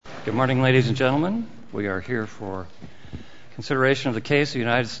Good morning, ladies and gentlemen. We are here for consideration of the case of the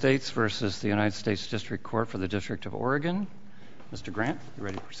United States versus the United States District Court for the District of Oregon. Mr. Grant, you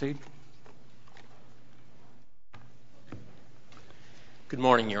ready to proceed? Good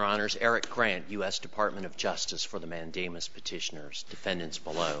morning, Your Honors. Eric Grant, U.S. Department of Justice for the Mandamus petitioners, defendants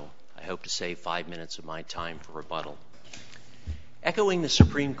below. I hope to save 5 minutes of my time for rebuttal. Echoing the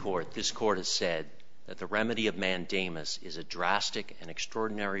Supreme Court, this Court has said that the remedy of mandamus is a drastic and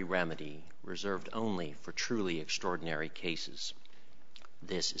extraordinary remedy reserved only for truly extraordinary cases.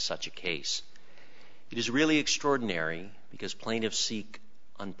 This is such a case. It is really extraordinary because plaintiffs seek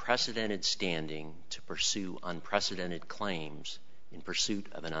unprecedented standing to pursue unprecedented claims in pursuit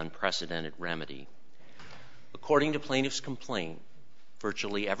of an unprecedented remedy. According to plaintiffs' complaint,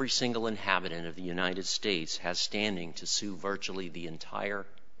 virtually every single inhabitant of the United States has standing to sue virtually the entire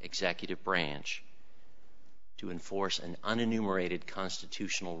executive branch to enforce an unenumerated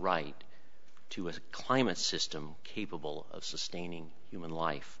constitutional right to a climate system capable of sustaining human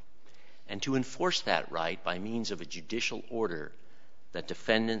life, and to enforce that right by means of a judicial order that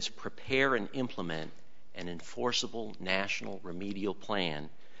defendants prepare and implement an enforceable national remedial plan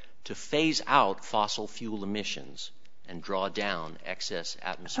to phase out fossil fuel emissions and draw down excess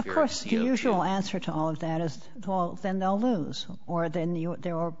atmospheric CO2. Of course, the usual answer to all of that is, well, then they'll lose, or then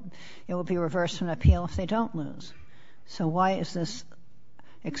it will be reversed an appeal if they don't lose. So why is this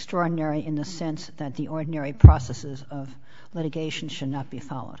extraordinary in the sense that the ordinary processes of litigation should not be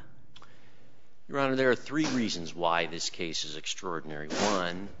followed? Your Honor, there are three reasons why this case is extraordinary.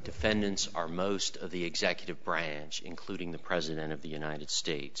 One, defendants are most of the executive branch, including the President of the United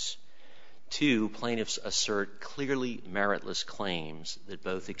States. Two, plaintiffs assert clearly meritless claims that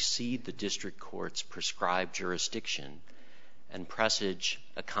both exceed the district court's prescribed jurisdiction and presage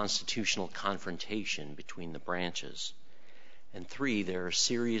a constitutional confrontation between the branches. And three, there are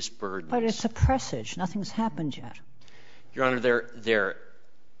serious burdens. But it's a presage. Nothing's happened yet. Your Honor, there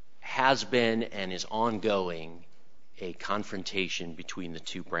has been and is ongoing a confrontation between the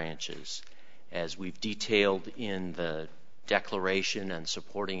two branches. As we've detailed in the declaration and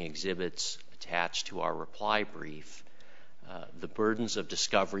supporting exhibits attached to our reply brief, the burdens of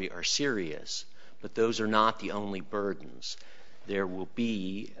discovery are serious, but those are not the only burdens. There will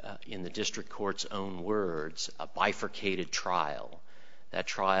be, in the district court's own words, a bifurcated trial. That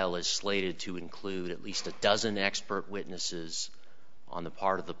trial is slated to include at least a dozen expert witnesses on the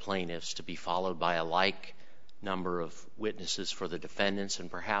part of the plaintiffs, to be followed by a like number of witnesses for the defendants and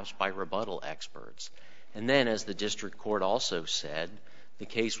perhaps by rebuttal experts. And then, as the district court also said, the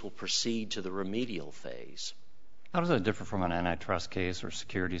case will proceed to the remedial phase. How does that differ from an antitrust case or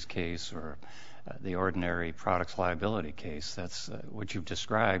securities case or the ordinary products liability case? That's what you've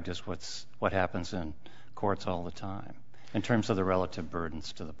described as what happens in courts all the time in terms of the relative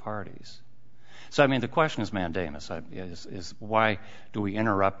burdens to the parties. So, I mean, the question is mandamus. Is why do we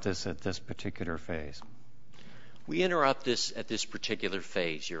interrupt this at this particular phase? We interrupt this at this particular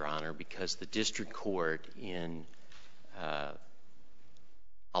phase, Your Honor, because the district court, in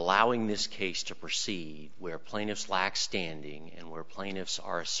allowing this case to proceed where plaintiffs lack standing and where plaintiffs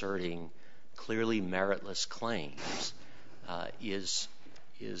are asserting clearly meritless claims, is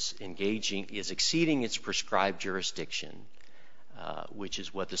exceeding its prescribed jurisdiction, which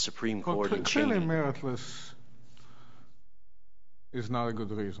is what the Supreme Court in Cheney... Clearly meritless is not a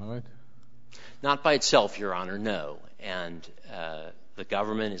good reason, right? Not by itself, Your Honor, no. And the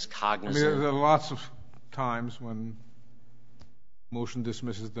government is cognizant... I mean, there are lots of times when motion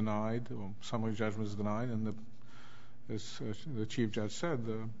dismiss is denied or summary judgment is denied, and as the Chief Judge said,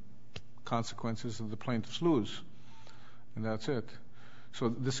 the consequences of the plaintiffs lose, and that's it. So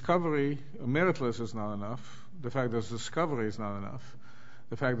discovery, meritless is not enough. The fact that discovery is not enough.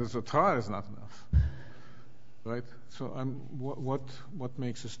 The fact that the trial is not enough. Right? So what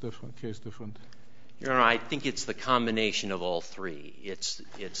makes this case different? Your Honor, I think it's the combination of all three. It's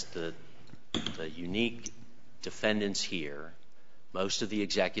the unique defendants here, most of the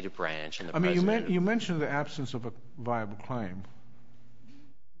executive branch, and the President... I mean, you mentioned the absence of a viable claim,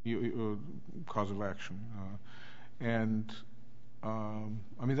 cause of action.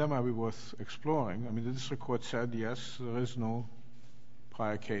 I mean, that might be worth exploring. I mean, the district court said, yes, there is no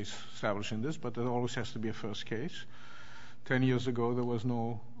prior case establishing this, but there always has to be a first case. 10 years ago, there was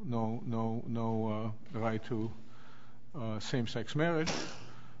no right to same-sex marriage,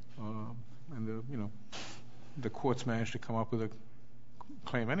 and the courts managed to come up with a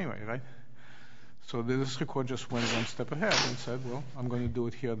claim anyway, right? So the district court just went one step ahead and said, well, I'm going to do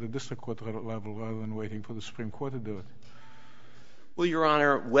it here at the district court level rather than waiting for the Supreme Court to do it. Well, Your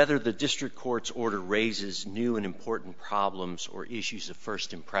Honor, whether the district court's order raises new and important problems or issues of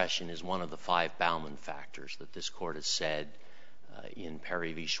first impression is one of the 5 Bauman factors that this Court has said in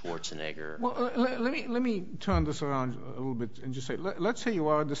Perry v. Schwarzenegger. Well, let me turn this around a little bit and just say, let's say you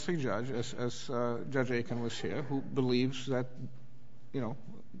are a district judge, as Judge Aiken was here, who believes that,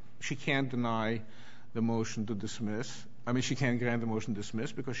 she can't deny the motion to dismiss. I mean, she can't grant the motion to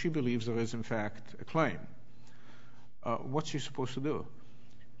dismiss because she believes there is, in fact, a claim. What's she supposed to do?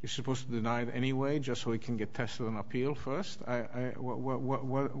 Is she supposed to deny it anyway, just so it can get tested on appeal first?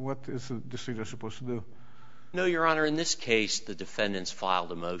 What is the district judge supposed to do? No, Your Honor. In this case, the defendants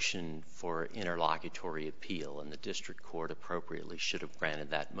filed a motion for interlocutory appeal, and the district court appropriately should have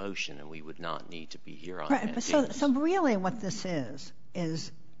granted that motion, and we would not need to be here on that. So really what this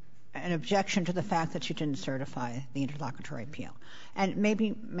is an objection to the fact that she didn't certify the interlocutory appeal. And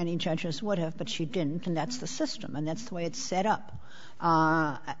maybe many judges would have, but she didn't, and that's the system, and that's the way it's set up.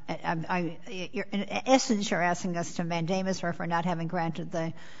 In essence, you're asking us to mandamus her for not having granted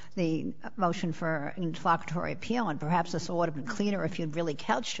the motion for interlocutory appeal, and perhaps this would have been cleaner if you'd really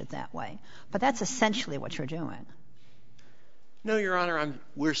couched it that way. But that's essentially what you're doing. No, Your Honor.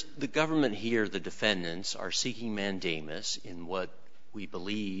 The government here, the defendants, are seeking mandamus in what we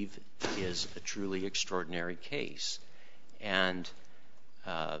believe is a truly extraordinary case. And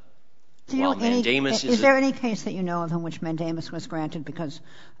while mandamus is there any case that you know of in which mandamus was granted because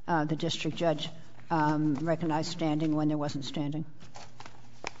the district judge recognized standing when there wasn't standing?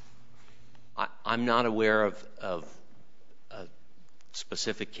 I'm not aware of a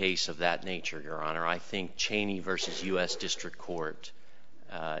specific case of that nature, Your Honor. I think Cheney v. U.S. District Court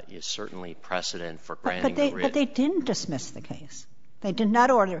is certainly precedent for granting the writ. But they didn't dismiss the case. They did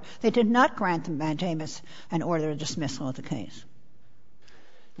not grant the mandamus and order a dismissal of the case.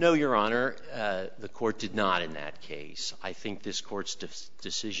 No, Your Honor. The Court did not in that case. I think this Court's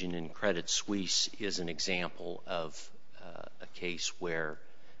decision in Credit Suisse is an example of a case where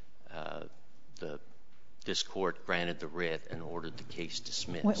this Court granted the writ and ordered the case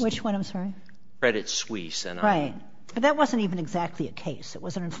dismissed. Which one, I'm sorry? Credit Suisse. Right. But that wasn't even exactly a case. It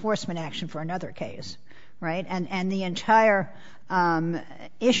was an enforcement action for another case, right? And the entire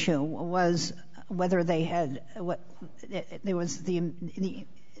issue was whether they had there was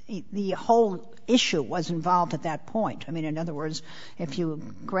the whole issue was involved at that point. I mean, in other words, if you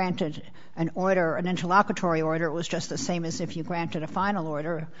granted an order, an interlocutory order, it was just the same as if you granted a final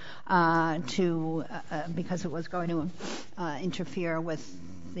order because it was going to interfere with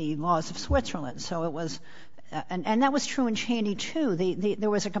the laws of Switzerland. So it was, and that was true in Cheney too. There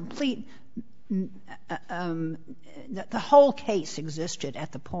was a complete, the whole case existed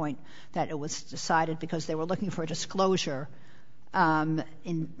at the point that it was decided because they were looking for a disclosure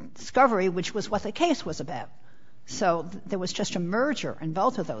in discovery, which was what the case was about. So there was just a merger in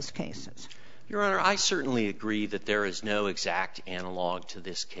both of those cases. Your Honor, I certainly agree that there is no exact analog to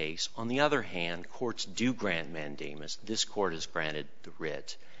this case. On the other hand, courts do grant mandamus. This Court has granted the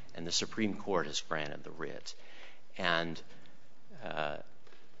writ, and the Supreme Court has granted the writ. And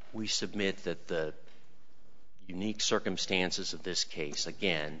we submit that the unique circumstances of this case,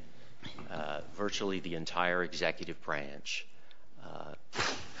 again, virtually the entire executive branch,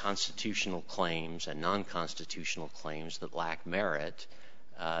 constitutional claims and non-constitutional claims that lack merit,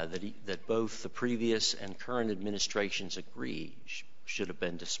 that both the previous and current administrations agree should have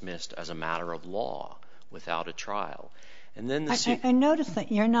been dismissed as a matter of law without a trial. And then I noticed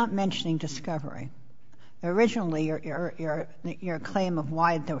that you're not mentioning discovery. Originally, your claim of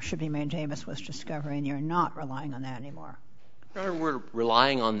why there should be mandamus was discovery, and you're not relying on that anymore. Your Honor, we're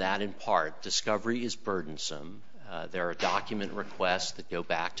relying on that in part. Discovery is burdensome. There are document requests that go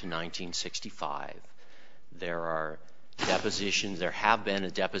back to 1965. There are depositions. There have been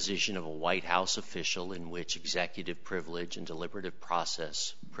a deposition of a White House official in which executive privilege and deliberative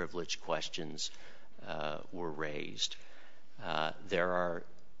process privilege questions were raised. There are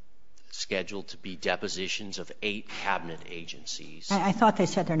scheduled to be depositions of 8 cabinet agencies. I thought they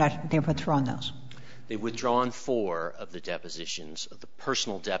said they've withdrawn those. They've withdrawn 4 of the depositions, of the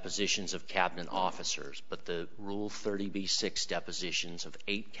personal depositions of cabinet officers, but the Rule 30b-6 depositions of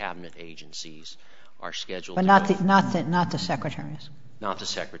 8 cabinet agencies are scheduled. But not the secretaries. Not the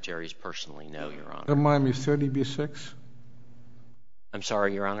secretaries personally, no, Your Honor. Remind me, 30b-6? I'm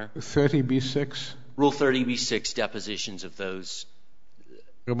sorry, Your Honor? 30b-6? Rule 30b-6 depositions of those.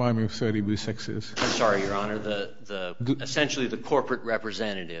 Remind me of 30b-6 is. I'm sorry, Your Honor. Essentially the corporate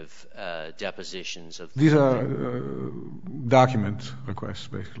representative depositions of. These are document requests,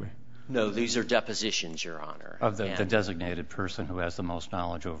 basically. No, these are depositions, Your Honor. Of the designated person who has the most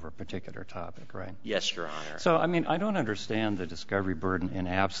knowledge over a particular topic, right? Yes, Your Honor. So, I mean, I don't understand the discovery burden in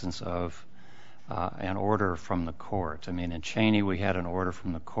absence of an order from the court. I mean, in Cheney, we had an order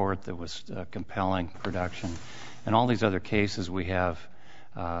from the court that was compelling production. In all these other cases, we have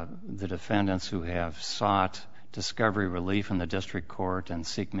the defendants who have sought discovery relief in the district court and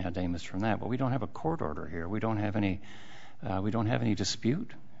seek mandamus from that. But we don't have a court order here. We don't have any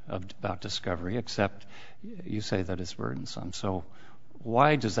dispute about discovery, except you say that it's burdensome. So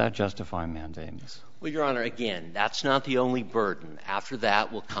why does that justify mandamus? Well, Your Honor, again, that's not the only burden. After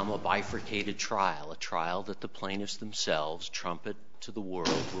that will come a bifurcated trial, a trial that the plaintiffs themselves trumpet to the world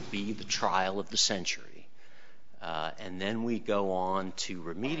will be the trial of the century. And then we go on to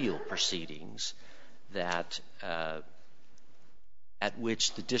remedial proceedings that at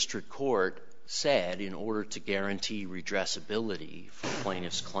which the district court said in order to guarantee redressability for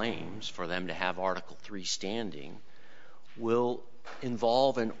plaintiffs' claims, for them to have Article III standing, will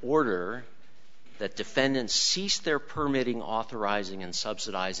involve an order that defendants cease their permitting, authorizing, and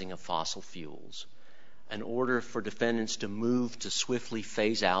subsidizing of fossil fuels, an order for defendants to move to swiftly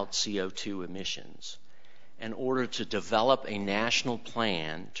phase out CO2 emissions, an order to develop a national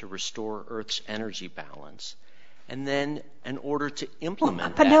plan to restore Earth's energy balance, and then an order to implement that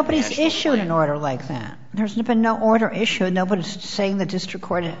national plan. But nobody's issued an order like that. There's been no order issued. Nobody's saying the district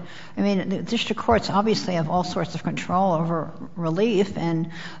court — I mean, the district courts obviously have all sorts of control over relief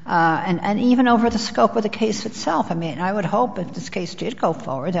and even over the scope of the case itself. I mean, I would hope if this case did go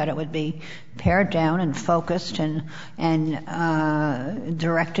forward that it would be pared down and focused and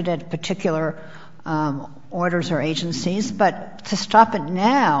directed at particular orders or agencies. But to stop it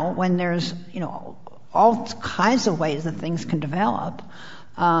now when there's, you know, all kinds of ways that things can develop,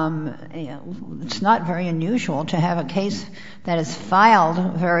 it's not very unusual to have a case that is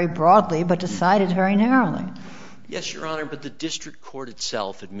filed very broadly but decided very narrowly. Yes, Your Honor, but the district court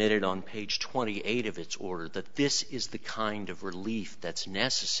itself admitted on page 28 of its order that this is the kind of relief that's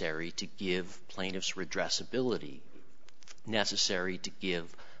necessary to give plaintiffs redressability, necessary to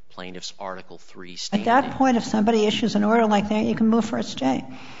give plaintiffs Article III standing. At that point, if somebody issues an order like that, you can move for a stay.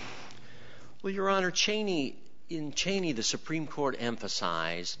 Well, Your Honor, in Cheney, the Supreme Court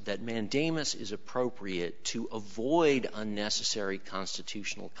emphasized that mandamus is appropriate to avoid unnecessary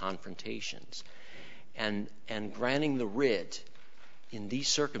constitutional confrontations. And granting the writ in these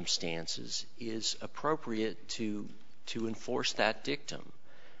circumstances is appropriate to enforce that dictum.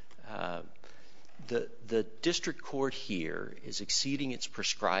 The district court here is exceeding its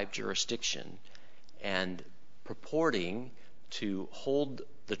prescribed jurisdiction and purporting to hold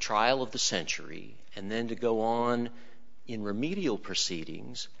the trial of the century and then to go on in remedial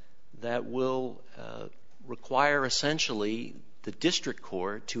proceedings that will require essentially the district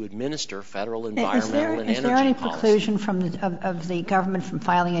court to administer federal environmental and energy policy. Is there any preclusion of the government from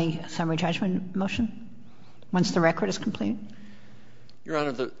filing a summary judgment motion once the record is complete? Your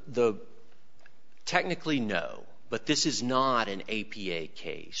Honor, technically no, but this is not an APA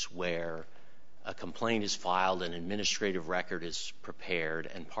case where a complaint is filed, an administrative record is prepared,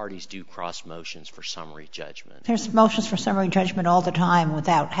 and parties do cross motions for summary judgment. There's motions for summary judgment all the time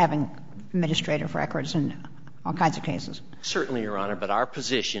without having administrative records in all kinds of cases. Certainly, Your Honor, but our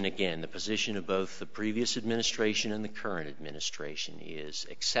position, again, the position of both the previous administration and the current administration is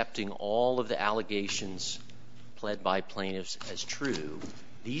accepting all of the allegations pled by plaintiffs as true.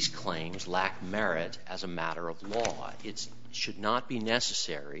 These claims lack merit as a matter of law. It should not be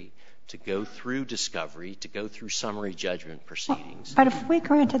necessary to go through discovery, to go through summary judgment proceedings. But if we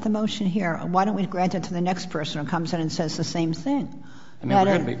granted the motion here, why don't we grant it to the next person who comes in and says the same thing? I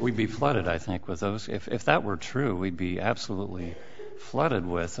mean, we'd be flooded, I think, with those. If that were true, we'd be absolutely flooded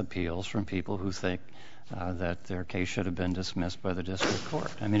with appeals from people who think that their case should have been dismissed by the district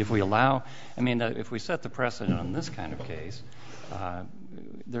court. I mean, if we set the precedent on this kind of case,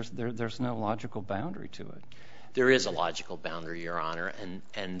 there's no logical boundary to it. There is a logical boundary, Your Honor,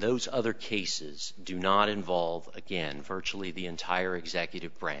 and those other cases do not involve, again, virtually the entire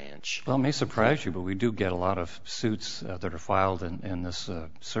executive branch. Well, it may surprise you, but we do get a lot of suits that are filed in this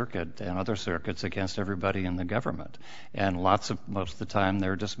circuit and other circuits against everybody in the government. And most of the time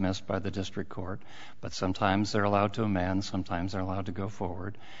they're dismissed by the district court, but sometimes they're allowed to amend, sometimes they're allowed to go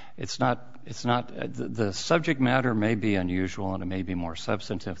forward. The subject matter may be unusual and it may be more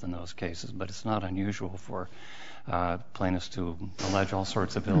substantive than those cases, but it's not unusual for plaintiffs to allege all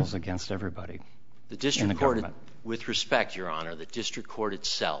sorts of ills against everybody in the government. With respect, Your Honor, the district court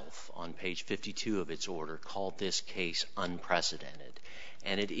itself, on page 52 of its order, called this case unprecedented.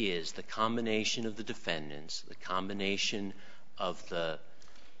 And it is the combination of the defendants, the combination of the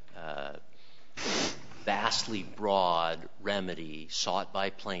vastly broad remedy sought by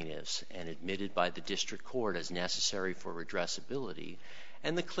plaintiffs and admitted by the district court as necessary for redressability,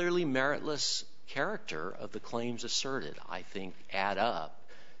 and the clearly meritless character of the claims asserted, I think, add up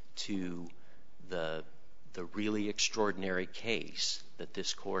to the really extraordinary case that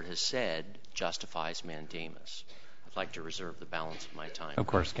this court has said justifies mandamus. I'd like to reserve the balance of my time. Of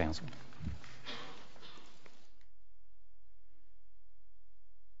course, counsel.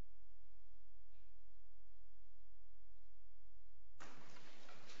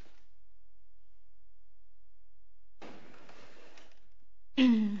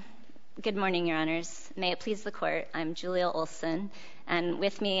 Good morning, Your Honors. May it please the Court, I'm Julia Olson, and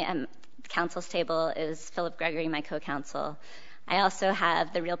with me at the counsel's table is Philip Gregory, my co-counsel. I also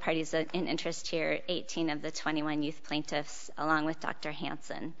have the real parties in interest here, 18 of the 21 youth plaintiffs, along with Dr.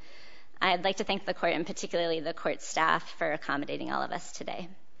 Hansen. I'd like to thank the Court, and particularly the Court staff, for accommodating all of us today.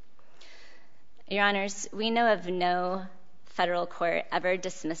 Your Honors, we know of no federal court ever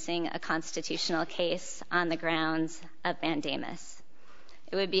dismissing a constitutional case on the grounds of mandamus.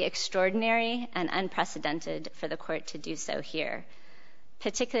 It would be extraordinary and unprecedented for the Court to do so here,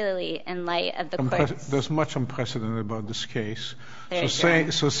 particularly in light of the Court's... There's much unprecedented about this case.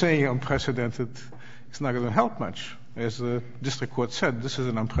 So saying unprecedented is not going to help much. As the district court said, this is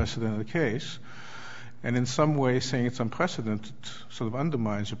an unprecedented case. And in some way, saying it's unprecedented sort of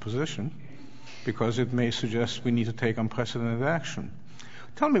undermines your position because it may suggest we need to take unprecedented action.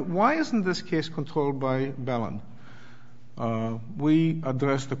 Tell me, why isn't this case controlled by Bellin? We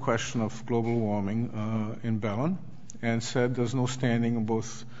addressed the question of global warming in Bellin and said there's no standing on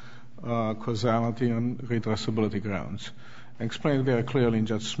both causality and redressability grounds. I explained very clearly in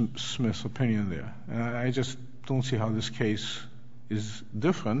Judge Smith's opinion there. I just don't see how this case is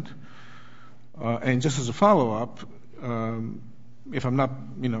different. And just as a follow-up, if I'm not,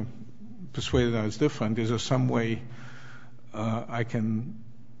 persuaded that it's different, is there some way I can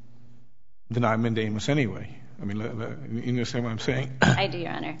deny mandamus anyway? I mean, you understand what I'm saying? I do,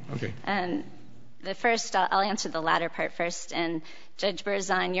 Your Honor. Okay. The first, I'll answer the latter part first. And Judge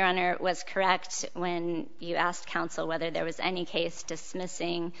Berzon, Your Honor, was correct when you asked counsel whether there was any case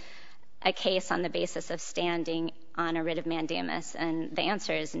dismissing a case on the basis of standing on a writ of mandamus. And the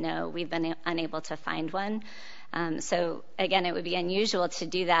answer is no. We've been unable to find one. So, again, it would be unusual to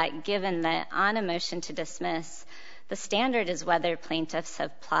do that given that on a motion to dismiss, the standard is whether plaintiffs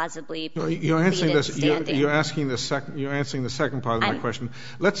have plausibly pleaded standing. You're answering the second part of my question.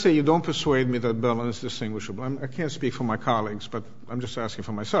 Let's say you don't persuade me that Bellin is distinguishable. I can't speak for my colleagues, but I'm just asking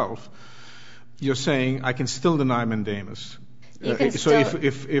for myself. You're saying I can still deny mandamus. So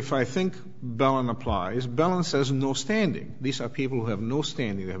if I think Bellin applies, Bellin says no standing. These are people who have no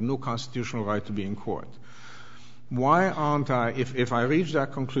standing. They have no constitutional right to be in court. Why aren't I, if I reach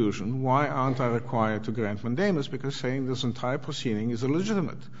that conclusion, why aren't I required to grant mandamus? Because saying this entire proceeding is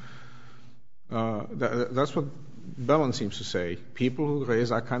illegitimate. That's what Bellin seems to say. People who raise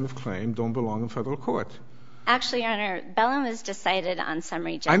that kind of claim don't belong in federal court. Actually, Your Honor, Bellin was decided on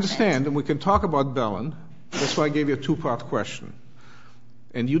summary judgment. I understand, and we can talk about Bellin. That's why I gave you a two-part question.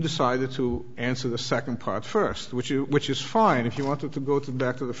 And you decided to answer the second part first, which is fine. If you wanted to go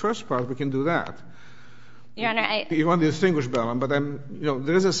back to the first part, we can do that. Your Honor, You want to distinguish Bellin, but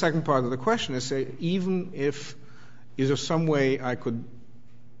there is a second part of the question. Is there some way I could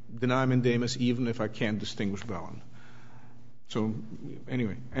deny mandamus even if I can't distinguish Bellin? So,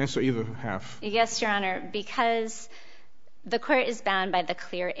 anyway, answer either half. Yes, Your Honor, because the Court is bound by the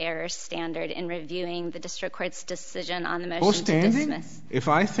clear error standard in reviewing the district court's decision on the motion to dismiss. If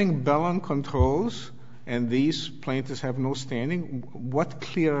I think Bellin controls and these plaintiffs have no standing, what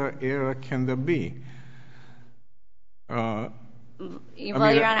clear error can there be? Well, Your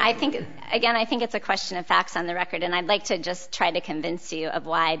Honor, I think it's a question of facts on the record, and I'd like to just try to convince you of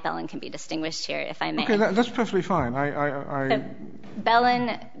why Bellin can be distinguished here, if I may. Okay, that's perfectly fine.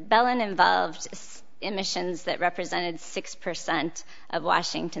 Bellin involved emissions that represented 6% of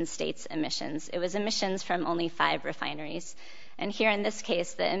Washington State's emissions. It was emissions from only 5 refineries. And here in this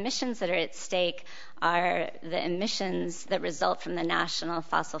case, the emissions that are at stake are the emissions that result from the national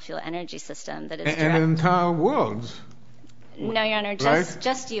fossil fuel energy system that is direct. And the entire world. No, Your Honor, Right?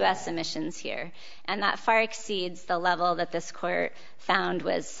 just U.S. emissions here. And that far exceeds the level that this Court found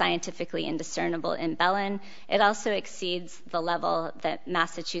was scientifically indiscernible in Bellin. It also exceeds the level that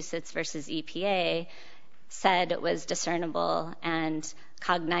Massachusetts versus EPA said was discernible and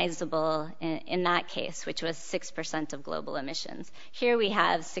cognizable in that case, which was 6% of global emissions. Here we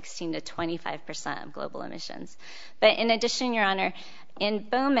have 16 to 25% of global emissions. But in addition, Your Honor, in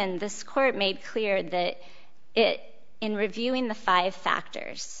Bowman, this Court made clear that in reviewing the 5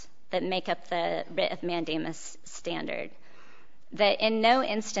 factors that make up the writ of mandamus standard. That in no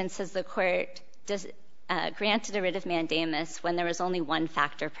instance has the court granted a writ of mandamus when there was only one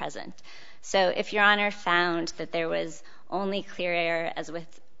factor present. So if Your Honor found that there was only clear error as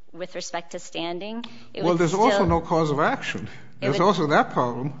with respect to standing, it would there's also no cause of action. There's also that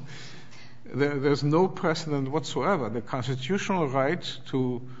problem. There's no precedent whatsoever. The constitutional right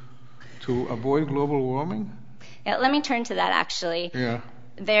to avoid global warming? Yeah, let me turn to that, actually. Yeah.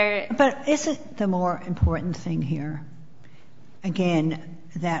 But isn't the more important thing here, again,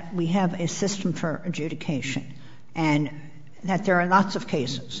 that we have a system for adjudication and that there are lots of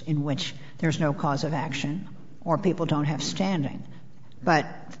cases in which there's no cause of action or people don't have standing. But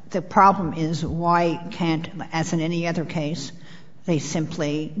the problem is why can't, as in any other case, they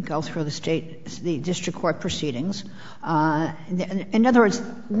simply go through the district court proceedings. In other words,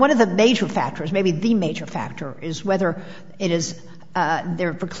 one of the major factors, maybe the major factor, is whether it is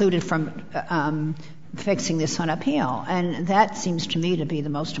they're precluded from fixing this on appeal. And that seems to me to be the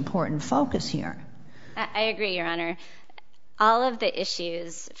most important focus here. I agree, Your Honor. All of the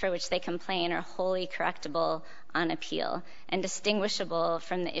issues for which they complain are wholly correctable on appeal and distinguishable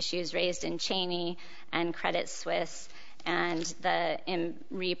from the issues raised in Cheney and Credit Suisse and the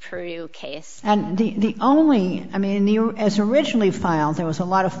Imri Peru case. And the only, I mean, as originally filed, there was a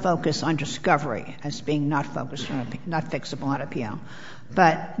lot of focus on discovery as being not fixable on appeal.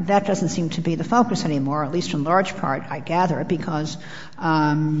 But that doesn't seem to be the focus anymore, at least in large part, I gather, because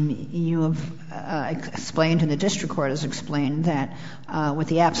you have explained and the district court has explained that with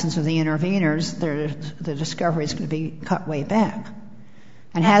the absence of the interveners, the discovery is going to be cut way back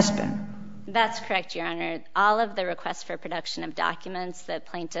and has been. That's correct, Your Honor. All of the requests for production of documents that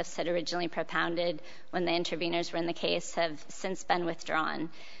plaintiffs had originally propounded when the interveners were in the case have since been withdrawn.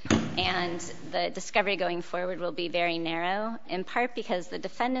 And the discovery going forward will be very narrow, in part because the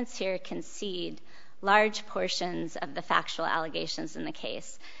defendants here concede large portions of the factual allegations in the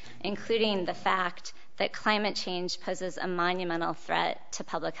case, including the fact that climate change poses a monumental threat to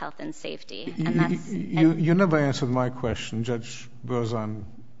public health and safety. You never answered my question. Judge Berzon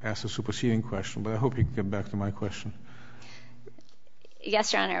asked a superseding question, but I hope you can get back to my question.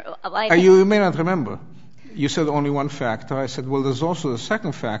 Yes, Your Honor. You may not remember. You said only one factor. I said, well, there's also the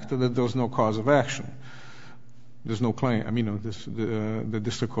second factor, that there's no cause of action. There's no claim. I mean, the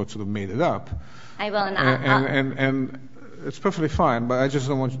district court sort of made it up. I will not. And it's perfectly fine, but I just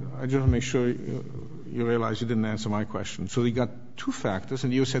want to make sure you realize you didn't answer my question. So you got two factors,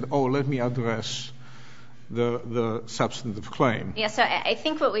 and you said, oh, let me address the substantive claim. Yeah, so I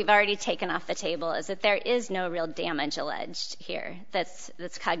think what we've already taken off the table is that there is no real damage alleged here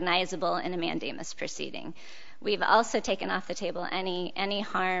that's cognizable in a mandamus proceeding. We've also taken off the table any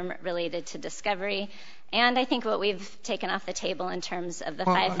harm related to discovery, and I think what we've taken off the table in terms of the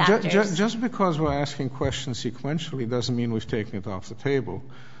five factors. Just because we're asking questions sequentially doesn't mean we've taken it off the table.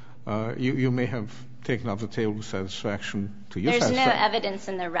 You may have taken off the table with satisfaction to your satisfaction. There's no evidence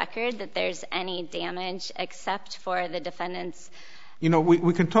in the record that there's any damage except for the defendants. You know,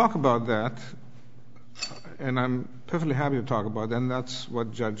 we can talk about that, and I'm perfectly happy to talk about that, and that's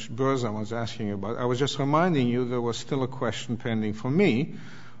what Judge Berzon was asking about. I was just reminding you there was still a question pending for me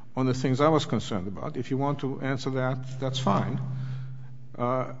on the things I was concerned about. If you want to answer that, that's fine.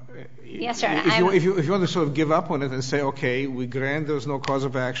 Yes, sir. If you want to sort of give up on it and say, okay, we grant there's no cause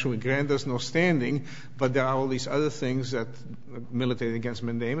of action, we grant there's no standing, but there are all these other things that militate against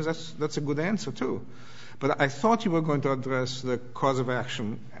mandamus, that's a good answer, too. But I thought you were going to address the cause of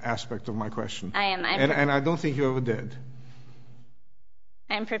action aspect of my question. I am. And I don't think you ever did.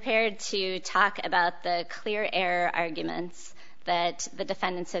 I'm prepared to talk about the clear error arguments that the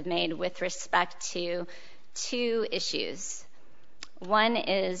defendants have made with respect to two issues. One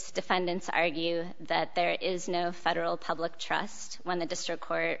is defendants argue that there is no federal public trust when the district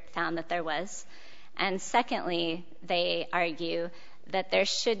court found that there was. And secondly, they argue that there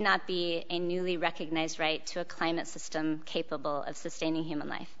should not be a newly recognized right to a climate system capable of sustaining human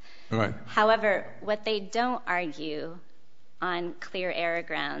life. Right. However, what they don't argue on clear error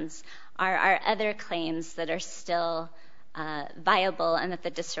grounds are our other claims that are still viable and that the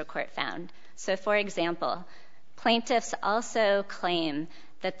district court found. So, for example, plaintiffs also claim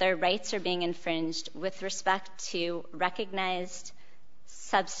that their rights are being infringed with respect to recognized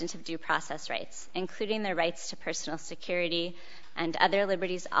substantive due process rights, including their rights to personal security and other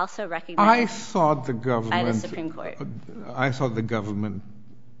liberties also recognized by the Supreme Court. I thought the government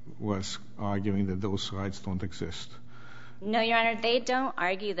was arguing that those rights don't exist. No, Your Honor, they don't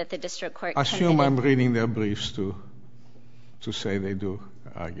argue that the district court I assume I'm reading their briefs to say they do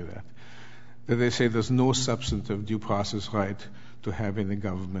argue that. That they say there's no substantive due process right to having the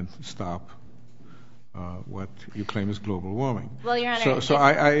government stop what you claim is global warming. Well, Your Honor,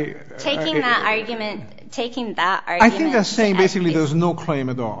 taking that argument. I think they're saying basically there's no claim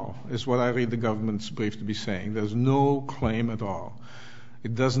at all, is what I read the government's brief to be saying. There's no claim at all.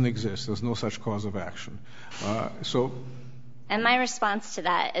 It doesn't exist. There's no such cause of action. And my response to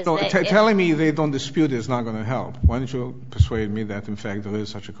that is telling me they don't dispute it is not going to help. Why don't you persuade me that, in fact, there is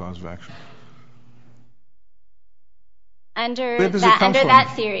such a cause of action? Under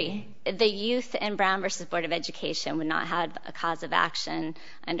that theory, the youth in Brown v. Board of Education would not have a cause of action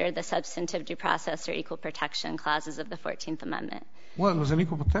under the substantive due process or equal protection clauses of the 14th Amendment. Well, it was an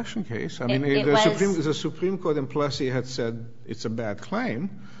equal protection case. I mean, the Supreme Court in Plessy had said it's a bad claim,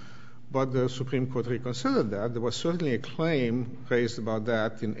 but the Supreme Court reconsidered that. There was certainly a claim raised about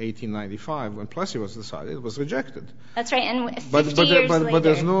that in 1895 when Plessy was decided. It was rejected. That's right. And 50 years later. But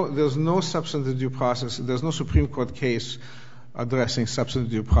there's no substantive due process. There's no Supreme Court case addressing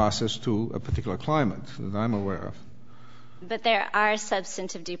substantive due process to a particular climate that I'm aware of. But there are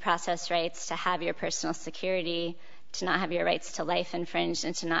substantive due process rights to have your personal security, to not have your rights to life infringed,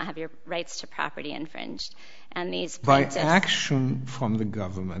 and to not have your rights to property infringed. And these plaintiffs... By action from the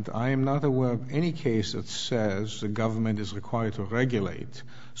government, I am not aware of any case that says the government is required to regulate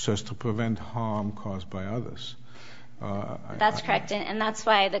so as to prevent harm caused by others. That's correct. And that's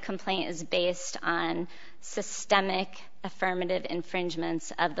why the complaint is based on systemic affirmative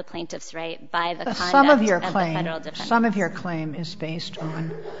infringements of the plaintiff's right by the conduct of the federal defendants. Some of your claim is based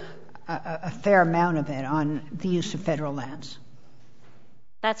on a fair amount of it on the use of federal lands.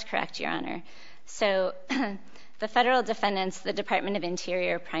 That's correct, Your Honor. So the federal defendants, the Department of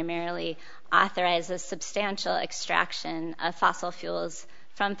Interior primarily, authorizes substantial extraction of fossil fuels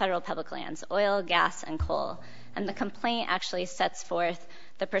from federal public lands, oil, gas, and coal. And the complaint actually sets forth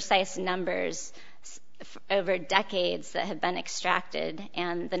the precise numbers over decades that have been extracted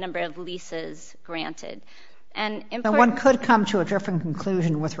and the number of leases granted. And one could come to a different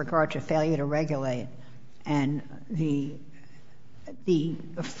conclusion with regard to failure to regulate and the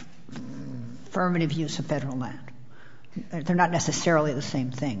affirmative use of federal land. They're not necessarily the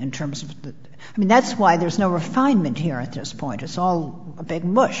same thing in terms of that's why there's no refinement here at this point. It's all a big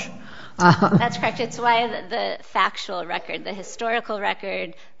mush. That's correct. It's why the factual record, the historical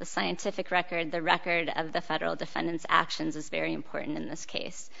record, the scientific record, the record of the federal defendants' actions is very important in this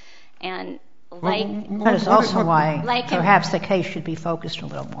case. And that is also why perhaps the case should be focused a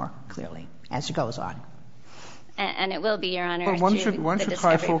little more clearly as it goes on. And it will be, Your Honor, why through the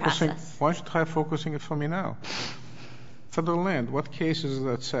discovery process. Why don't you try focusing it for me now? Federal land. What case is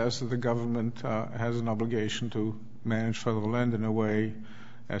that says that the government has an obligation to manage federal land in a way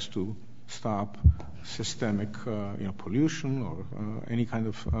as to stop systemic pollution or any kind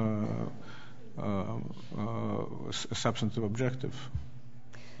of substantive objective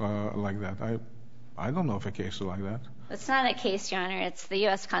like that? I don't know of a case like that. It's not a case, Your Honor. It's the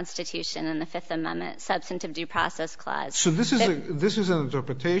U.S. Constitution and the Fifth Amendment Substantive Due Process Clause. So this is an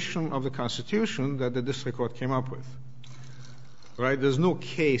interpretation of the Constitution that the district court came up with, right? There's no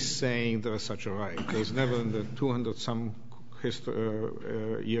case saying there is such a right. There's never in the 200-some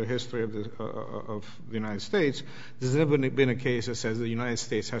year history of the United States, there's never been a case that says the United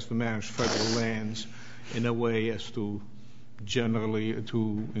States has to manage federal lands in a way as to generally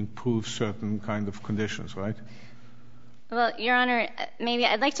to improve certain kind of conditions, right? Well, Your Honor, maybe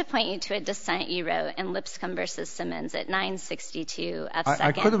I'd like to point you to a dissent you wrote in Lipscomb v. Simmons at 962 F. 2nd,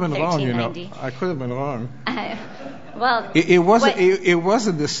 I could have been wrong, 1390. I could have been wrong. Well, it was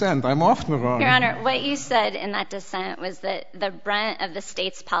a dissent. I'm often wrong. Your Honor, what you said in that dissent was that the brunt of the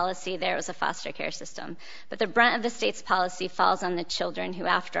state's policy there was a foster care system. But the brunt of the state's policy falls on the children who,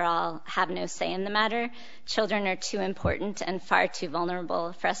 after all, have no say in the matter. Children are too important and far too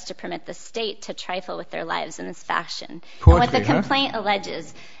vulnerable for us to permit the state to trifle with their lives in this fashion. Poetry, and what the complaint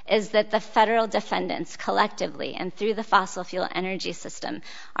alleges is that the federal defendants collectively and through the fossil fuel energy system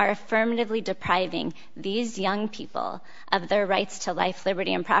are affirmatively depriving these young people of their rights to life,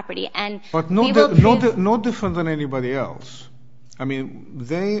 liberty, and property. And but no different than anybody else. I mean,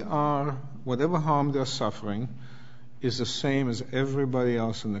 they are, whatever harm they're suffering is the same as everybody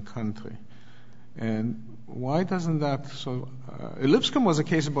else in the country. And why doesn't that Lipscomb was a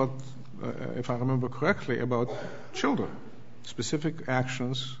case about, if I remember correctly, about children, specific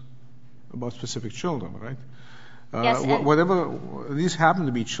actions about specific children, right? Yes, these happen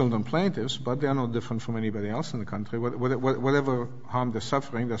to be children plaintiffs, but they are no different from anybody else in the country. Whatever harm they're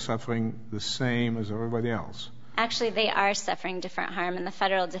suffering the same as everybody else. Actually, they are suffering different harm, and the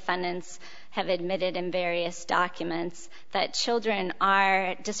federal defendants have admitted in various documents that children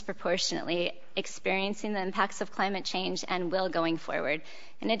are disproportionately experiencing the impacts of climate change and will going forward.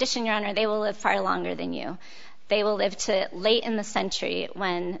 In addition, Your Honor, they will live far longer than you. They will live to late in the century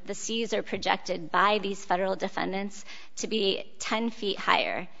when the seas are projected by these federal defendants to be 10 feet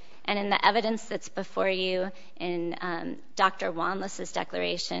higher. And in the evidence that's before you in Dr. Wanless's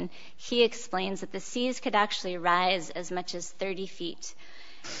declaration, he explains that the seas could actually rise as much as 30 feet.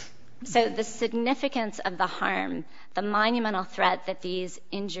 So the significance of the harm, the monumental threat that these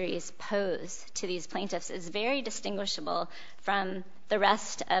injuries pose to these plaintiffs is very distinguishable from the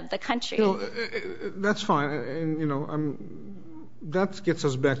rest of the country. That's fine. And, that gets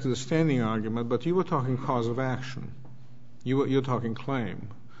us back to the standing argument, but you were talking cause of action. You're talking claim.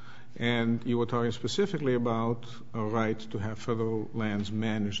 And you were talking specifically about a right to have federal lands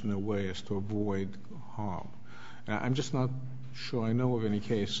managed in a way as to avoid harm. I'm just not sure I know of any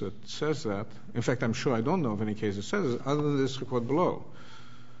case that says that. In fact, I'm sure I don't know of any case that says it, other than this report below.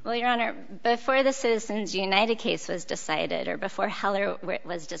 Well, Your Honor, before the Citizens United case was decided, or before Heller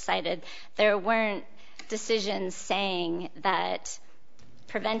was decided, there weren't decisions saying that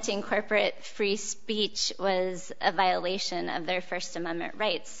preventing corporate free speech was a violation of their First Amendment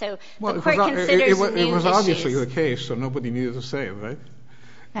rights. So the court considers new issues. It was obviously the case, so nobody needed to say it, right?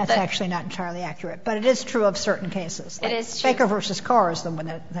 That's actually not entirely accurate, but it is true of certain cases. It is true. Baker v. Carr is the one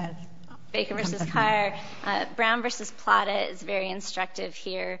that Baker v. Carr. Brown v. Plata is very instructive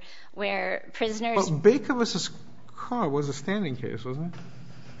here, where prisoners... Well, Baker v. Carr was a standing case, wasn't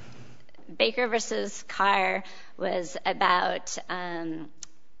it? Baker v. Carr was about...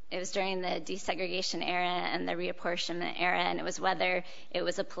 it was during the desegregation era and the reapportionment era, and it was whether it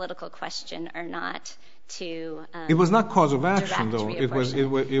was a political question or not to... it was not cause of action, though. It was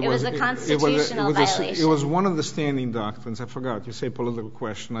a constitutional violation. It was one of the standing doctrines. I forgot. You say political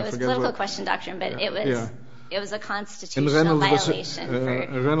question. It was a political question doctrine, but it was a constitutional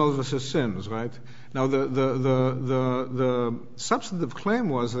violation. Reynolds v. Sims, right? Now, the substantive claim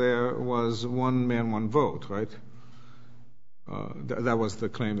was there was one man, one vote, right? That was the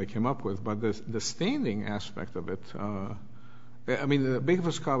claim they came up with. But the standing aspect of it, I mean, Baker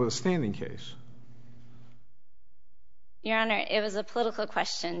v. Carr was a standing case. Your Honor, it was a political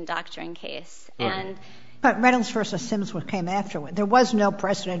question doctrine case. Right. But Reynolds v. Sims came afterward. There was no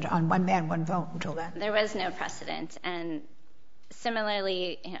precedent on one man, one vote until then. There was no precedent. And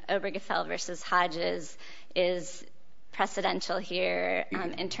similarly, Obergefell v. Hodges is precedential here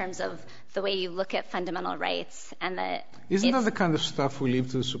in terms of the way you look at fundamental rights. And that isn't that the kind of stuff we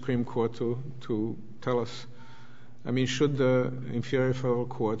leave to the Supreme Court to tell us? I mean, should the inferior federal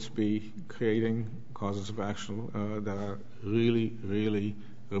courts be creating causes of action that are really, really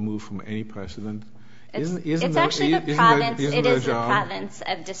removed from any precedent? It's actually the province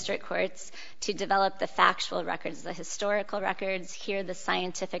of district courts to develop the factual records, the historical records, here the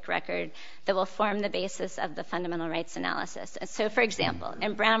scientific record that will form the basis of the fundamental rights analysis. So, for example,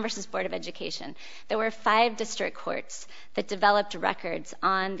 in Brown v. Board of Education, there were 5 district courts that developed records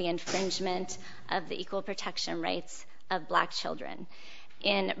on the infringement of the equal protection rights of black children.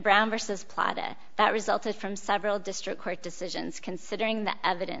 In Brown v. Plata, that resulted from several district court decisions considering the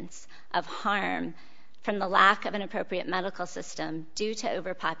evidence of harm from the lack of an appropriate medical system due to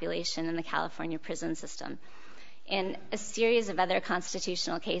overpopulation in the California prison system. In a series of other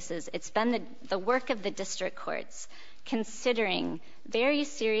constitutional cases, it's been the work of the district courts considering very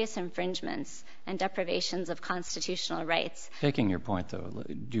serious infringements and deprivations of constitutional rights. Taking your point, though,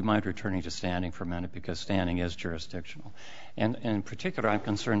 do you mind returning to standing for a minute, because standing is jurisdictional? And in particular, I'm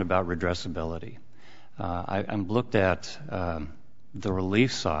concerned about redressability. I've looked at the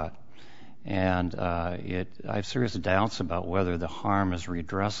relief sought, and I have serious doubts about whether the harm is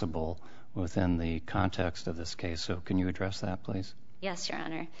redressable within the context of this case. So can you address that, please? Yes, Your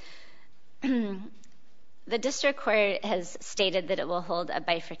Honor. The district court has stated that it will hold a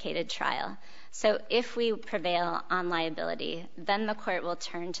bifurcated trial. So if we prevail on liability, then the court will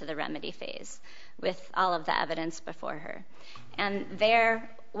turn to the remedy phase with all of the evidence before her. And there,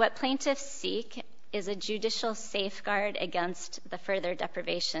 what plaintiffs seek is a judicial safeguard against the further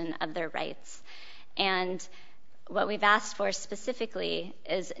deprivation of their rights. And what we've asked for specifically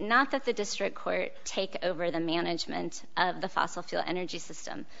is not that the district court take over the management of the fossil fuel energy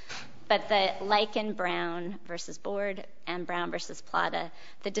system, but that, like in Brown v. Board and Brown v. Plata,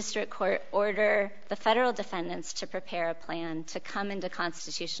 the district court order the federal defendants to prepare a plan to come into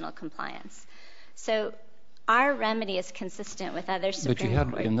constitutional compliance. So Our remedy is consistent with other Supreme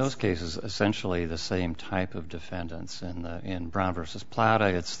Courts. But you had, in those cases, essentially the same type of defendants. In Brown versus Plata,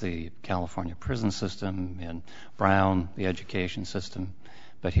 it's the California prison system. In Brown, the education system.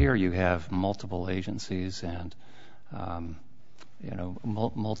 But here you have multiple agencies and,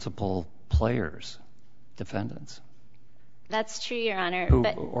 multiple players, defendants. That's true, Your Honor. Who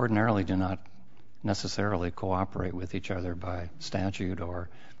ordinarily do not necessarily cooperate with each other by statute or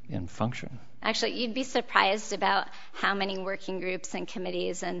in function. Actually, you'd be surprised about how many working groups and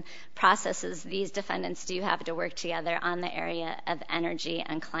committees and processes these defendants do have to work together on the area of energy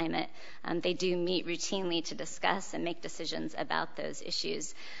and climate. They do meet routinely to discuss and make decisions about those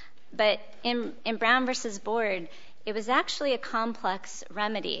issues. But in Brown versus Board, it was actually a complex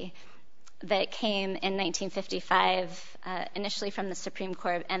remedy that came in 1955, initially from the Supreme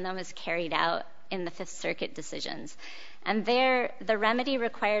Court, and then was carried out in the Fifth Circuit decisions. And there, the remedy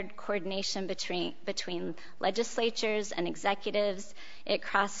required coordination between legislatures and executives. It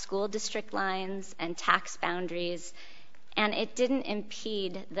crossed school district lines and tax boundaries, and it didn't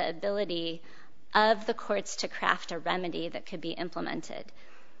impede the ability of the courts to craft a remedy that could be implemented.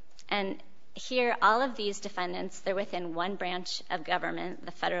 And here, all of these defendants, they're within one branch of government,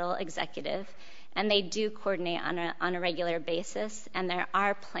 the federal executive, and they do coordinate on a regular basis, and there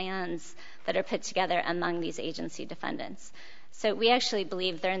are plans that are put together among these agency defendants. So we actually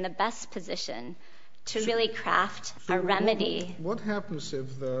believe they're in the best position to really craft a remedy. What happens if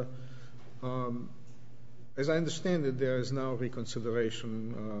as I understand it, there is now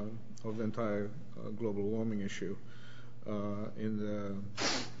reconsideration of the entire global warming issue in the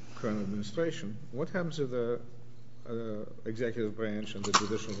current administration? What happens if the executive branch and the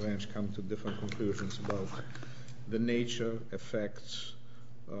judicial branch come to different conclusions about the nature, effects,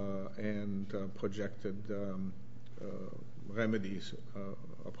 and projected remedies,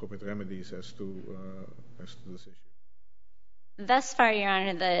 appropriate remedies as to this issue? Thus far, Your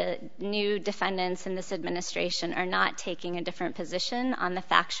Honor, the new defendants in this administration are not taking a different position on the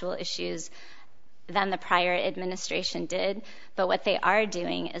factual issues than the prior administration did, but what they are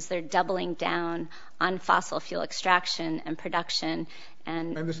doing is they're doubling down on fossil fuel extraction and production.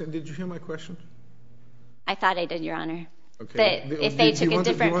 And I understand. Did you hear my question? I thought I did, Your Honor. Okay. That if they took a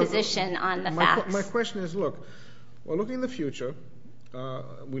different position on the facts. My question is, look, we're looking in the future.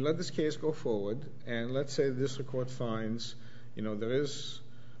 We let this case go forward, and let's say the district court finds, there is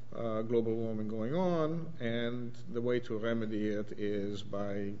global warming going on, and the way to remedy it is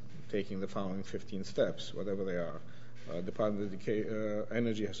by taking the following 15 steps, whatever they are. Department of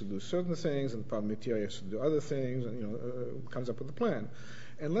Energy has to do certain things, and Department of Interior has to do other things, and comes up with a plan.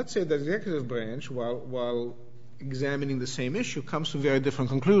 And let's say the executive branch, while examining the same issue, comes to very different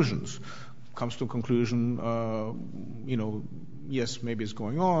conclusions. Comes to a conclusion, yes, maybe it's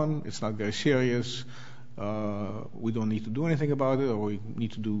going on, it's not very serious, we don't need to do anything about it, or we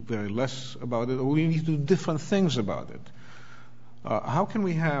need to do very less about it, or we need to do different things about it. How can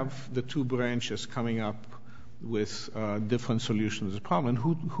we have the two branches coming up with different solutions to the problem?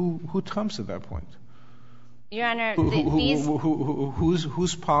 Who trumps at that point? Your Honor,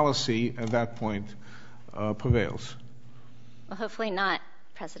 whose policy at that point prevails? Well, hopefully not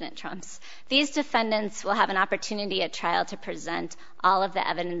President Trump's. These defendants will have an opportunity at trial to present all of the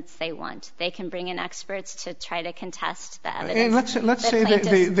evidence they want. They can bring in experts to try to contest the evidence. And let's say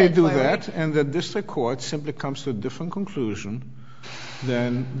they do that, and the district court simply comes to a different conclusion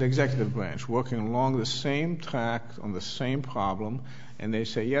than the executive branch, working along the same track on the same problem, and they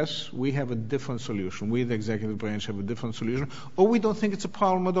say, yes, we have a different solution. We, the executive branch, have a different solution, or we don't think it's a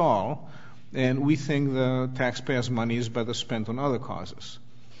problem at all, and we think the taxpayers' money is better spent on other causes.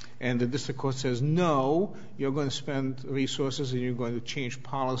 And the district court says, no, you're going to spend resources and you're going to change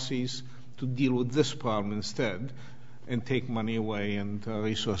policies to deal with this problem instead, and take money away and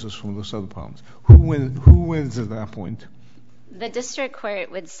resources from those other problems. Who wins at that point? The district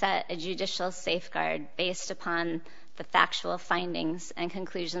court would set a judicial safeguard based upon the factual findings and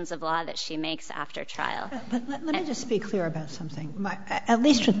conclusions of law that she makes after trial. But let me just be clear about something. At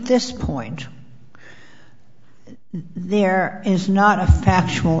least at this point, there is not a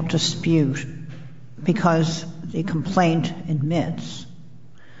factual dispute because the complaint admits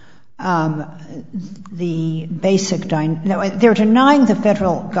the basic they're denying the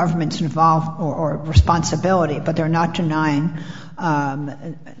federal government's involvement or responsibility, but they're not denying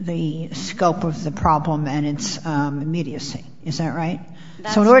the scope of the problem and its immediacy. Is that right?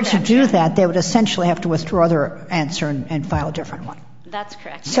 That's so in order correct, to do that, they would essentially have to withdraw their answer and file a different one. That's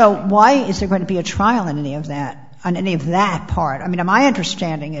correct. So why is there going to be a trial on any of that part? I mean, my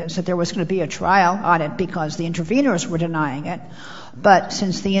understanding is that there was going to be a trial on it because the interveners were denying it, But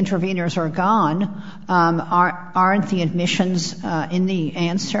since the interveners are gone, aren't the admissions in the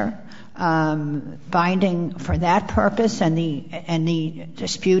answer binding for that purpose, and the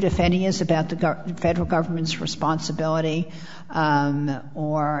dispute, if any, is about the federal government's responsibility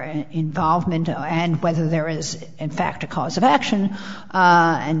or involvement, and whether there is, in fact, a cause of action,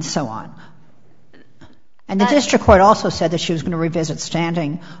 and so on. And the district court also said that she was going to revisit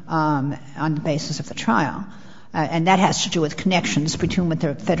standing on the basis of the trial. And that has to do with connections between what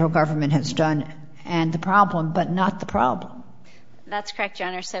the federal government has done and the problem, but not the problem. That's correct, Your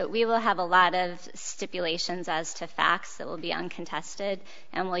Honor. So we will have a lot of stipulations as to facts that will be uncontested,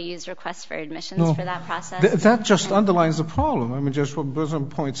 and we'll use requests for admissions for that process. That just underlines the problem. I mean, just what Brisbane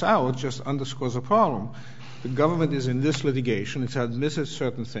points out just underscores the problem. The government is in this litigation. It's admitted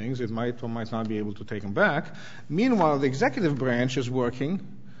certain things. It might or might not be able to take them back. Meanwhile, the executive branch is working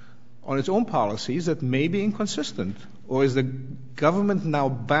on its own policies that may be inconsistent. Or is the government now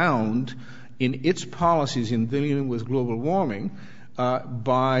bound in its policies in dealing with global warming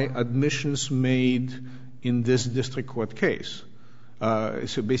by admissions made in this district court case?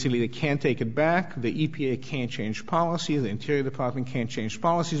 So basically they can't take it back. The EPA can't change policy. The Interior Department can't change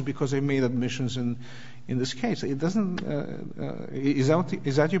policies because they made admissions in this case. It doesn't is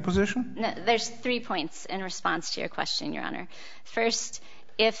that your position? No, there's 3 points in response to your question, Your Honor. First,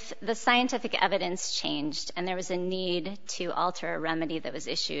 if the scientific evidence changed and there was a need to alter a remedy that was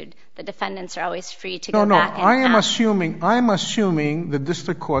issued, the defendants are always free to go back and I am assuming the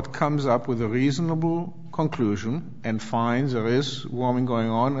district court comes up with a reasonable conclusion and finds there is warming going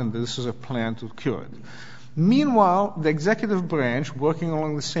on and this is a plan to cure it. Meanwhile, the executive branch, working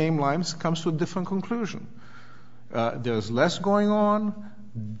along the same lines, comes to a different conclusion. There's less going on,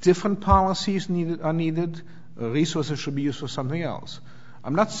 different policies are needed, resources should be used for something else.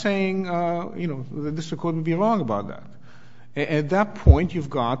 I'm not saying, the district court would be wrong about that. At that point, you've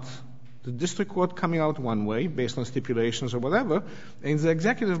got the district court coming out one way, based on stipulations or whatever, and the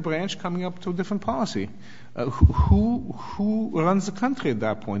executive branch coming up to a different policy. Who runs the country at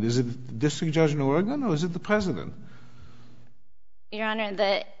that point? Is it the district judge in Oregon or is it the president? Your Honor,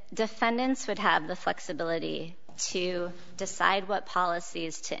 the defendants would have the flexibility to decide what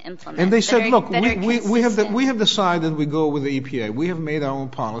policies to implement. And they said, look, we have decided we go with the EPA. We have made our own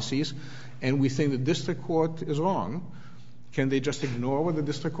policies, and we think the district court is wrong. Can they just ignore what the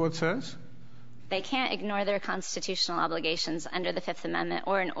district court says? They can't ignore their constitutional obligations under the Fifth Amendment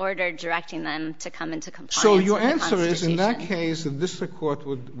or an order directing them to come into compliance with the Constitution. So your answer is, in that case, the district court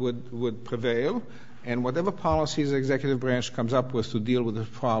would prevail, and whatever policies the executive branch comes up with to deal with this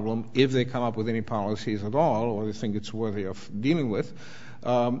problem, if they come up with any policies at all, or they think it's worthy of dealing with,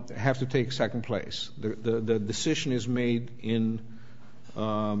 have to take second place. The decision is made in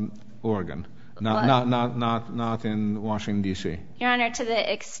Oregon, not in Washington, D.C. Your Honor, to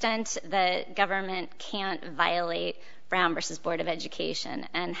the extent that government can't violate Brown versus Board of Education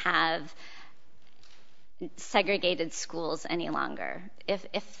and have segregated schools any longer,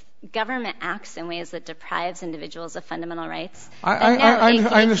 if government acts in ways that deprives individuals of fundamental rights,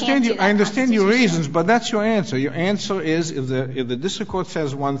 I understand your reasons, but that's your answer. Your answer is if the district court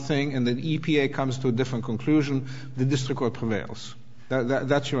says one thing and the EPA comes to a different conclusion, the district court prevails.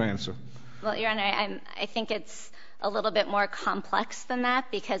 That's your answer. Well, Your Honor, I think it's a little bit more complex than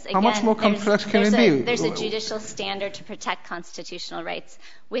that because, again, how much more complex can it be? There's a judicial standard to protect constitutional rights.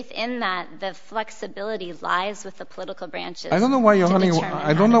 Within that, the flexibility lies with the political branches. I don't know why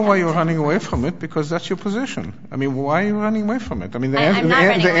you're running away from it, because that's your position. I mean, why are you running away from it? I mean, I'm not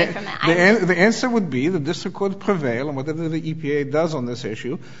running away from it. The answer would be the district court prevail, and whatever the EPA does on this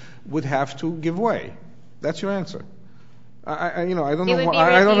issue would have to give way. That's your answer. I don't know why.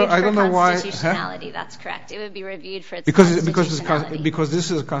 It would be reviewed for constitutionality. That's correct. It would be reviewed for its constitutionality. Because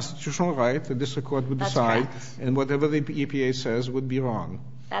this is a constitutional right, the district court would decide, and whatever the EPA says would be wrong.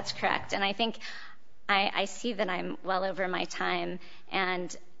 That's correct. And I think I see that I'm well over my time,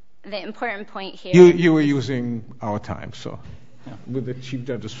 and the important point here... You were using our time, so with the Chief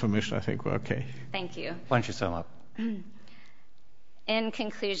Judge's permission, I think we're okay. Thank you. Why don't you sum up? In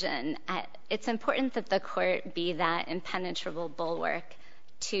conclusion, it's important that the court be that impenetrable bulwark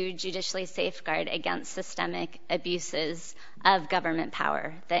to judicially safeguard against systemic abuses of government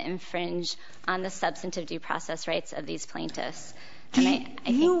power that infringe on the substantive due process rights of these plaintiffs. Do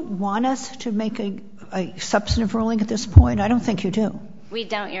you want us to make a substantive ruling at this point? I don't think you do. We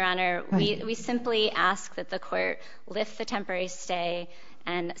don't, Your Honor. We simply ask that the court lift the temporary stay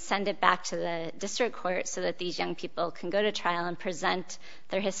and send it back to the district court so that these young people can go to trial and present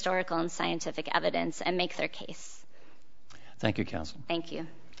their historical and scientific evidence and make their case. Thank you, counsel. Thank you.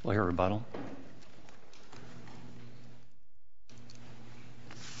 We'll hear a rebuttal.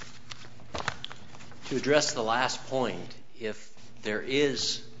 To address the last point, if there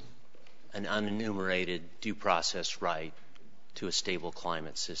is an unenumerated due process right to a stable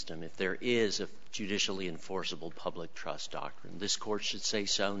climate system, if there is a judicially enforceable public trust doctrine, this Court should say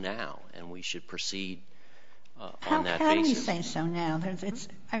so now, and we should proceed on that basis. How do we say so now?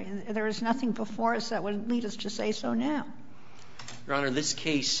 There is nothing before us that would lead us to say so now. Your Honor, this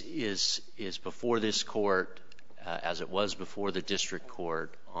case is before this Court, as it was before the district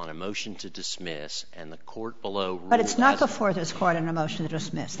court, on a motion to dismiss, and the court below ruled. But it's not before this Court on a motion to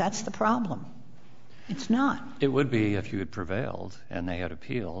dismiss. That's the problem. It's not. It would be if you had prevailed and they had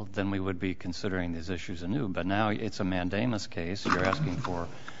appealed, then we would be considering these issues anew. But now it's a mandamus case. You're asking for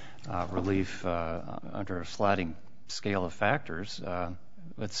relief under a sliding scale of factors.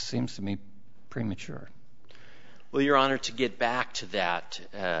 It seems to me premature. Well, Your Honor, to get back to that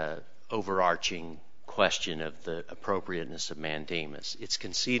overarching question of the appropriateness of mandamus, it's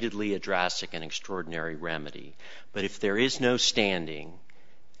concededly a drastic and extraordinary remedy. But if there is no standing,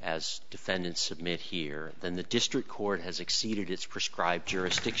 as defendants submit here, then the district court has exceeded its prescribed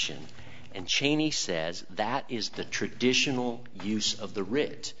jurisdiction. And Cheney says that is the traditional use of the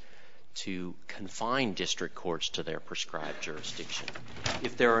writ, to confine district courts to their prescribed jurisdiction.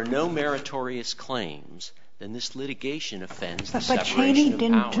 If there are no meritorious claims, then this litigation offends the separation of powers. But Cheney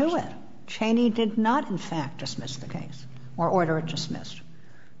didn't do it. Cheney did not, in fact, dismiss the case or order it dismissed.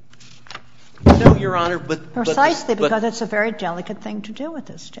 No, Your Honor, but precisely because it's a very delicate thing to do at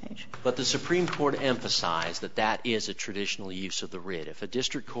this stage. But the Supreme Court emphasized that that is a traditional use of the writ. If a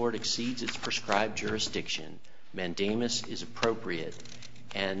district court exceeds its prescribed jurisdiction, mandamus is appropriate.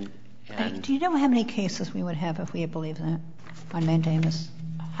 And do you know how many cases we would have if we had believed that on mandamus?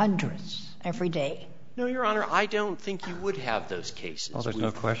 Hundreds every day. No, Your Honor, I don't think you would have those cases. Well, there's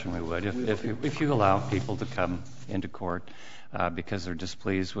no question we would. If you allow people to come into court because they're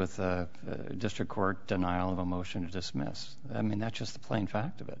displeased with a district court denial of a motion to dismiss. I mean, that's just the plain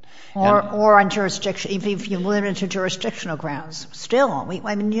fact of it. Or on jurisdiction, even if you limit it to jurisdictional grounds. Still,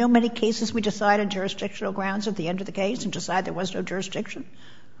 I mean, you know how many cases we decide on jurisdictional grounds at the end of the case and decide there was no jurisdiction?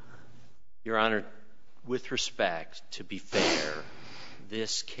 Your Honor, with respect, to be fair,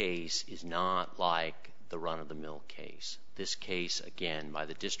 this case is not like the run-of-the-mill case. This case, again, by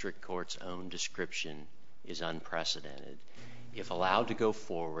the district court's own description, is unprecedented. If allowed to go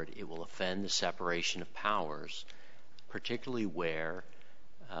forward, it will offend the separation of powers, particularly where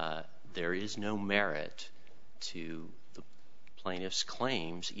there is no merit to the plaintiff's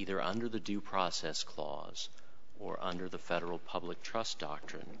claims, either under the Due Process Clause or under the Federal Public Trust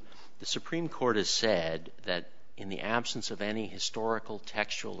Doctrine. The Supreme Court has said that in the absence of any historical,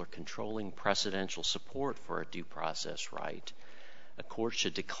 textual, or controlling precedential support for a due process right, a court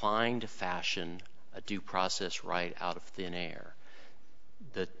should decline to fashion a due process right out of thin air.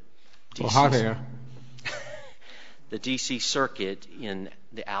 Hot air. The D.C. Circuit, in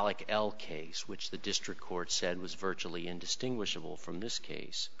the Alec L. case, which the district court said was virtually indistinguishable from this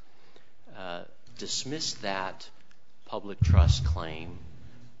case, dismissed that public trust claim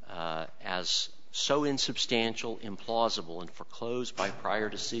as so insubstantial, implausible, and foreclosed by prior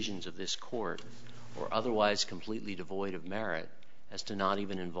decisions of this court, or otherwise completely devoid of merit, as to not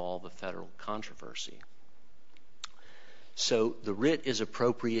even involve a federal controversy. So the writ is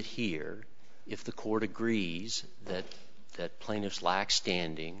appropriate here if the court agrees that plaintiffs lack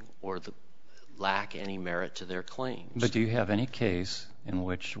standing or lack any merit to their claims. But do you have any case in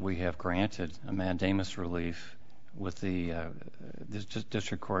which we have granted a mandamus relief with the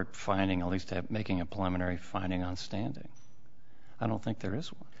district court finding, at least making a preliminary finding on standing? I don't think there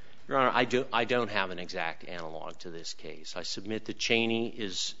is one. Your Honor, I don't have an exact analog to this case. I submit that Cheney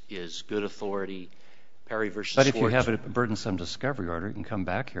is good authority. Perry v. Schwartz. But if you have a burdensome discovery order, you can come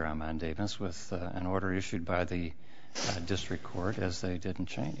back here on mandamus with an order issued by the district court, as they did in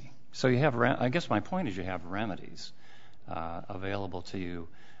Cheney. So you have, I guess my point is you have remedies available to you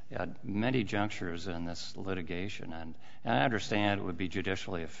at many junctures in this litigation. And I understand it would be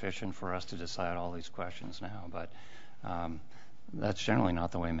judicially efficient for us to decide all these questions now, but that's generally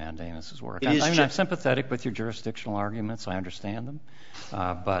not the way mandamuses work. I'm sympathetic with your jurisdictional arguments. I understand them.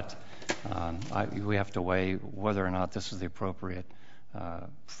 But we have to weigh whether or not this is the appropriate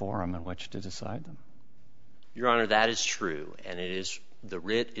forum in which to decide them. Your Honor, that is true. And the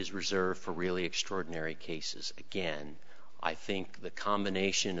writ is reserved for really extraordinary cases. Again, I think the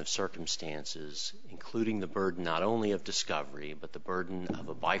combination of circumstances, including the burden not only of discovery, but the burden of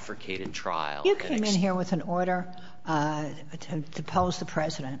a bifurcated trial. You came in here with an order to depose the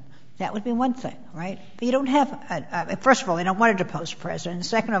president. That would be one thing, right? But you don't have first of all, they don't want to depose the president.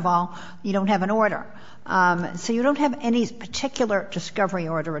 Second of all, you don't have an order. So you don't have any particular discovery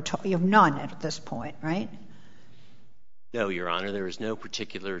order at all. You have none at this point, right? No, Your Honor. There is no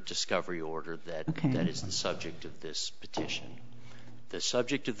particular discovery order that is the subject of this petition. The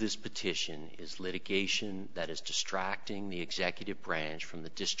subject of this petition is litigation that is distracting the executive branch from the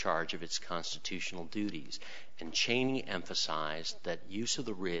discharge of its constitutional duties. And Cheney emphasized that use of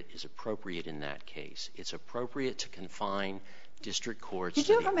the writ is appropriate in that case. It's appropriate to confine district courts. Did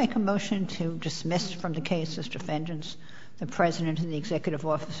you ever make a motion to dismiss from the case as defendants the president and the executive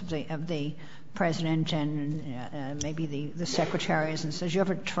office of the president and maybe the secretaries? And so did you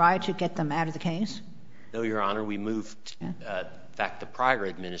ever try to get them out of the case? No, Your Honor. We moved in fact, the prior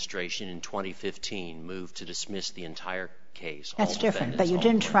administration in 2015 moved to dismiss the entire case. That's different, but you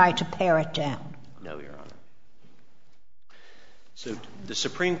didn't try to pare it down. No, Your Honor. So the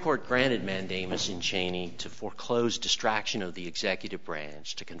Supreme Court granted mandamus in Cheney to foreclose distraction of the executive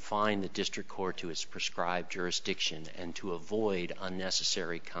branch, to confine the district court to its prescribed jurisdiction, and to avoid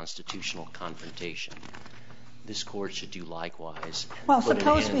unnecessary constitutional confrontation. This Court should do likewise. Well,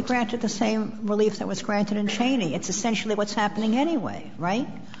 suppose we granted the same relief that was granted in Cheney. It's essentially what's happening anyway, right?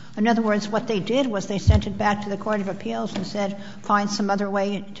 In other words, what they did was they sent it back to the Court of Appeals and said, find some other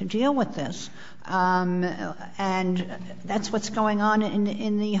way to deal with this. And that's what's going on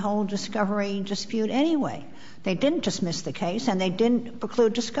in the whole discovery dispute anyway. They didn't dismiss the case, and they didn't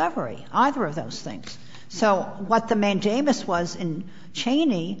preclude discovery, either of those things. So what the mandamus was in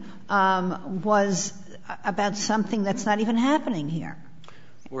Cheney was about something that's not even happening here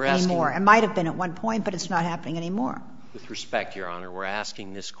anymore. It might have been at one point, but it's not happening anymore. With respect, Your Honor, we're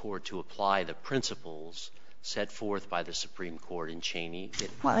asking this Court to apply the principles set forth by the Supreme Court in Cheney.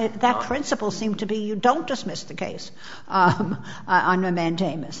 Well, that principle seemed to be you don't dismiss the case on a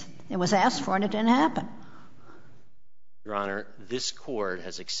mandamus. It was asked for and it didn't happen. Your Honor, this Court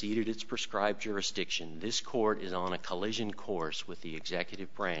has exceeded its prescribed jurisdiction. This Court is on a collision course with the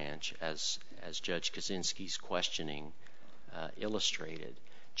executive branch, as Judge Kaczynski's questioning illustrated.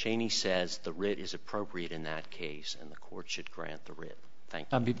 Cheney says the writ is appropriate in that case, and the Court should grant the writ. Thank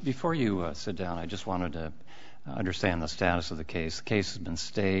you. Before you sit down, I just wanted to understand the status of the case. The case has been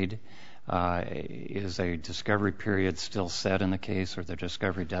stayed. Is a discovery period still set in the case, or are there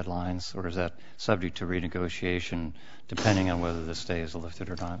discovery deadlines, or is that subject to renegotiation depending on whether the stay is lifted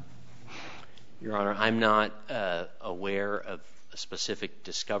or not? Your Honor, I'm not aware of a specific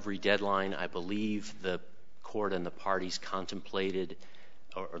discovery deadline. I believe the Court and the parties contemplated,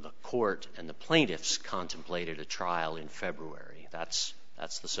 or the Court and the plaintiffs contemplated a trial in February. That's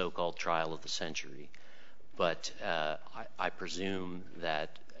the so-called trial of the century. But I presume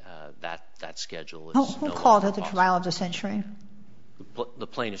that that schedule is no longer Who called it the possible. trial of the century? The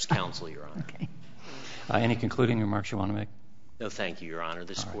plaintiffs' counsel, Your Honor. Okay. Any concluding remarks you want to make? No, thank you, Your Honor.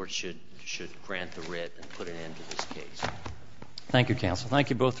 This Court should grant the writ and put an end to this case. Thank you, counsel. Thank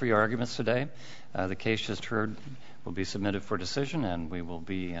you both for your arguments today. The case just heard will be submitted for decision, and we will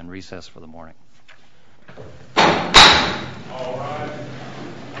be in recess for the morning. All rise.